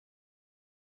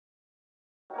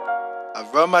I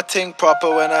run my thing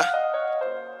proper when I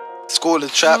school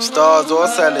of trap stars or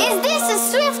selling. Is this a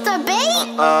Swift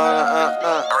debate?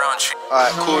 Alright,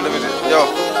 cool, let me do it. Yo.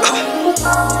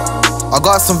 I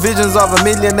got some visions of a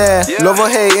millionaire. Love or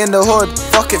hate in the hood,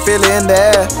 fuck it, feel it in the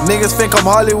air. Niggas think I'm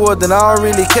Hollywood and I don't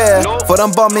really care. For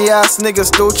them bummy ass niggas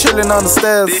still chilling on the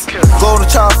stairs. Golden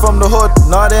child from the hood,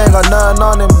 nah they ain't got nothing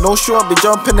on him. No sure be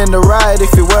jumping in the ride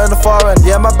if you were in the foreign.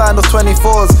 Yeah, my band was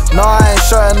 24s, nah I ain't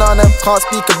shutting on them. Can't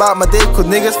speak about my day cause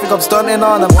niggas think I'm stunting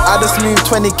on them. I just moved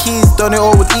 20 keys, done it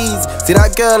all with ease. See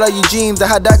that girl of your dreams, I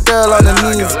had that girl on the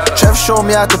knees. Trev showed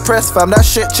me how to press fam, that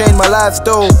shit changed my life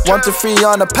still. 1 to 3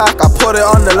 on the pack, I put it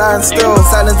on the line still.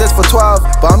 Selling this for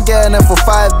 12, but I'm getting it for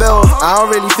 5 bills. I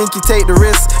don't really think you take the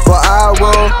risk, but I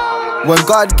will. When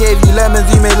God gave you lemons,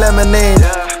 you made lemonade.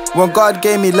 When God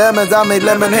gave me lemons, I made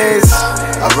lemon haze.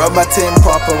 I run my team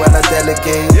proper when I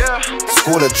delegate.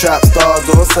 School of trap stars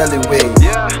or selling weight.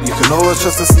 You can always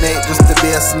trust a snake just to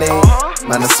be a snake.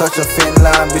 Man, it's such a thin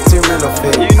line between real or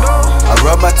fake. I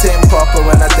run my team proper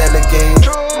when I delegate.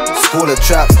 School of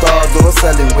trap stars or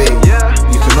selling weight.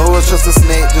 You can always trust a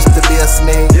snake just to be a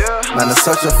snake. Man, it's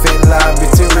such a thin line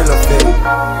between real or fake.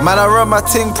 Man, I run my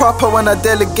thing proper when I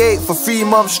delegate. For 3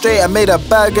 months straight, I made a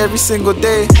bag every single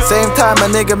day. Same time a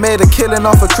nigga made a killing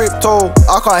off of crypto.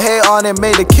 I can't hate on it,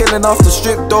 made a killing off the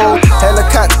strip though. Hella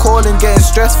cats calling, getting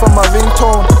stressed from my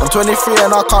ringtone. I'm 23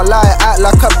 and I can't lie, act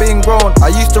like I've been grown. I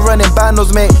used to run in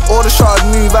bandos, mate, all the shots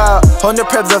move out. 100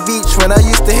 preps of each when I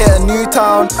used to hit a new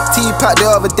town. T-pack the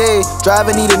other day,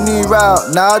 driving need a new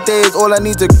route. Nowadays all I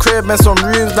need is a crib and some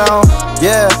rooms now.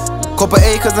 Yeah, couple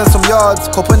acres and some yards,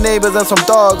 couple neighbors and some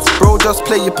dogs. Bro, just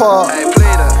play your part.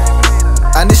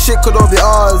 And this shit could all be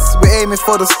ours. We're aiming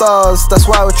for the stars, that's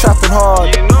why we're trapping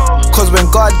hard. Cause when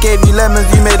God gave you lemons,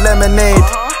 you made lemonade.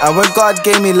 And when God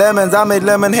gave me lemons, I made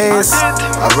lemon haze.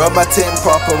 I run my team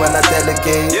proper when I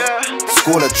delegate.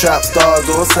 School of trap stars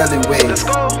or selling weight.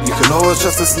 You can always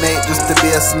trust a snake just to be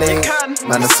a snake.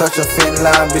 Man, it's such a thin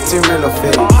line between real or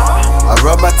fake. I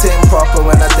run my team proper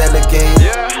when I delegate.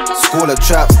 School of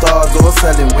trap stars or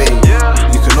selling weight.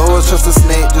 You can always trust a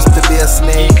snake just to be a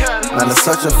snake. Man, it's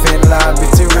such a thin line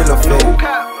between real or fake.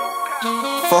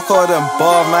 Fuck all them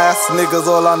bomb ass niggas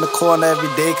all on the corner every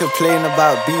day complaining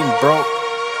about being broke.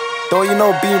 Don't you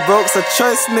know being broke's a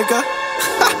choice, nigga?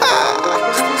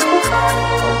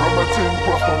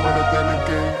 Proper when I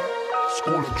delegate.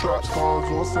 School of trap stars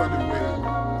or selling weight.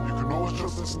 You can always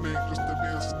trust a snake just to be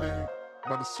a snake.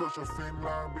 Man, it's such a thin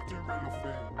line between real or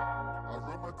fake. I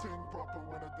run my team proper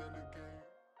when I delegate.